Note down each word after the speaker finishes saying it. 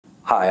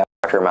Hi, I'm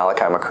Dr.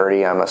 Malachi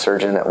McCurdy. I'm a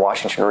surgeon at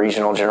Washington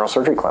Regional General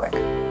Surgery Clinic.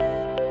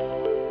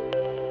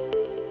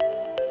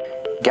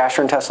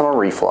 Gastrointestinal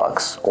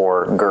reflux,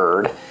 or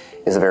GERD,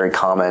 is a very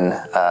common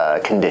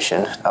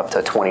condition. Up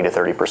to 20 to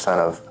 30%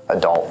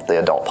 of the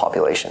adult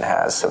population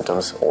has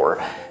symptoms or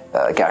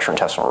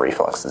gastrointestinal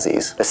reflux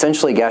disease.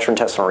 Essentially,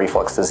 gastrointestinal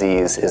reflux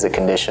disease is a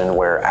condition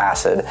where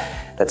acid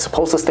that's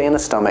supposed to stay in the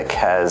stomach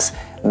has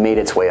made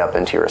its way up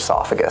into your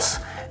esophagus.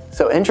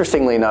 So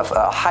interestingly enough,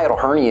 hiatal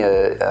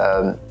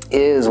hernia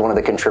is one of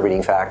the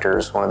contributing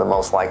factors, one of the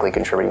most likely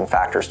contributing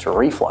factors to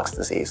reflux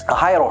disease. A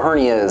hiatal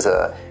hernia is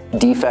a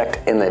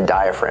defect in the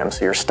diaphragm.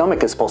 So your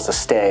stomach is supposed to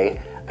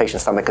stay,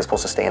 patient's stomach is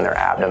supposed to stay in their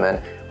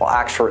abdomen, will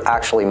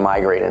actually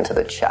migrate into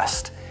the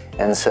chest.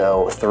 And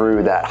so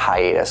through that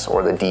hiatus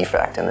or the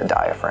defect in the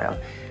diaphragm,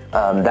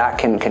 that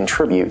can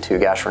contribute to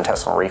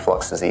gastrointestinal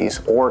reflux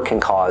disease or can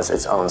cause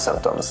its own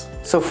symptoms.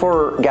 So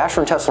for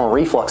gastrointestinal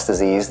reflux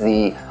disease,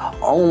 the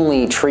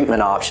only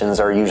treatment options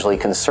are usually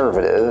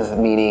conservative,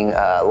 meaning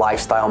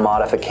lifestyle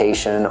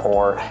modification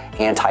or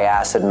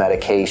anti-acid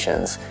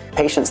medications.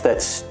 Patients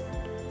that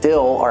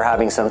still are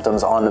having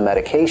symptoms on the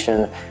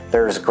medication,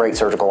 there's great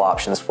surgical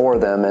options for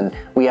them, and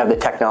we have the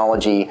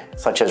technology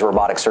such as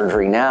robotic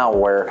surgery now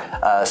where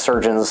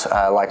surgeons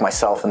like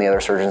myself and the other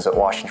surgeons at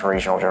Washington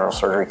Regional General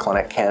Surgery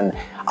Clinic can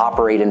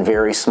operate in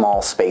very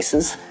small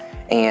spaces,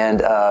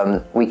 and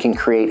we can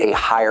create a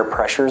higher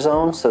pressure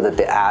zone so that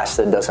the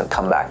acid doesn't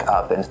come back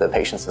up into the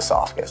patient's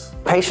esophagus.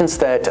 Patients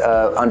that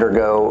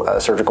undergo a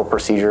surgical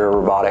procedure,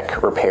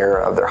 robotic repair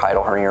of their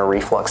hiatal hernia or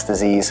reflux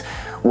disease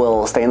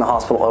will stay in the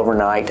hospital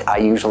overnight. I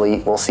usually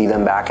will see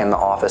them back in the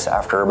office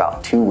after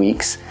about 2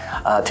 weeks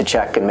to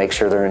check and make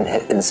sure their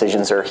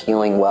incisions are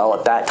healing well.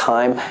 At that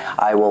time,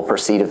 I will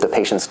proceed if the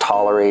patient's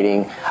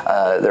tolerating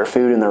their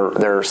food and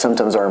their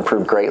symptoms are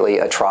improved greatly,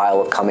 a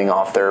trial of coming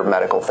off their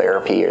medical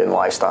therapy and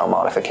lifestyle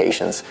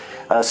modifications.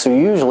 So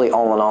usually,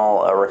 all in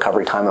all, a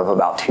recovery time of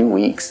about 2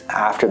 weeks.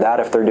 After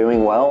that, if they're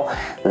doing well,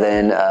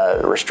 then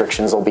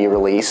restrictions will be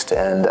released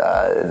and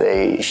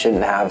they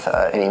shouldn't have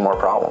any more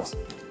problems.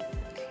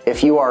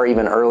 If you are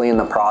even early in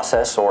the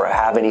process or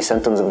have any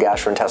symptoms of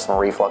gastrointestinal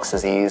reflux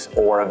disease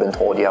or have been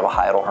told you have a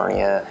hiatal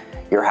hernia,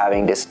 you're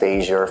having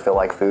dysphagia or feel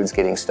like food's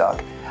getting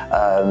stuck,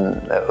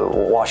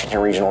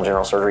 Washington Regional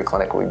General Surgery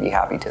Clinic would be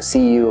happy to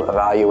see you,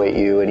 evaluate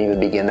you, and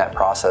even begin that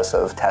process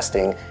of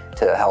testing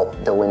to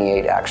help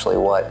delineate actually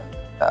what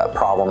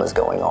problem is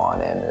going on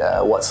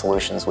and what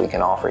solutions we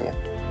can offer you.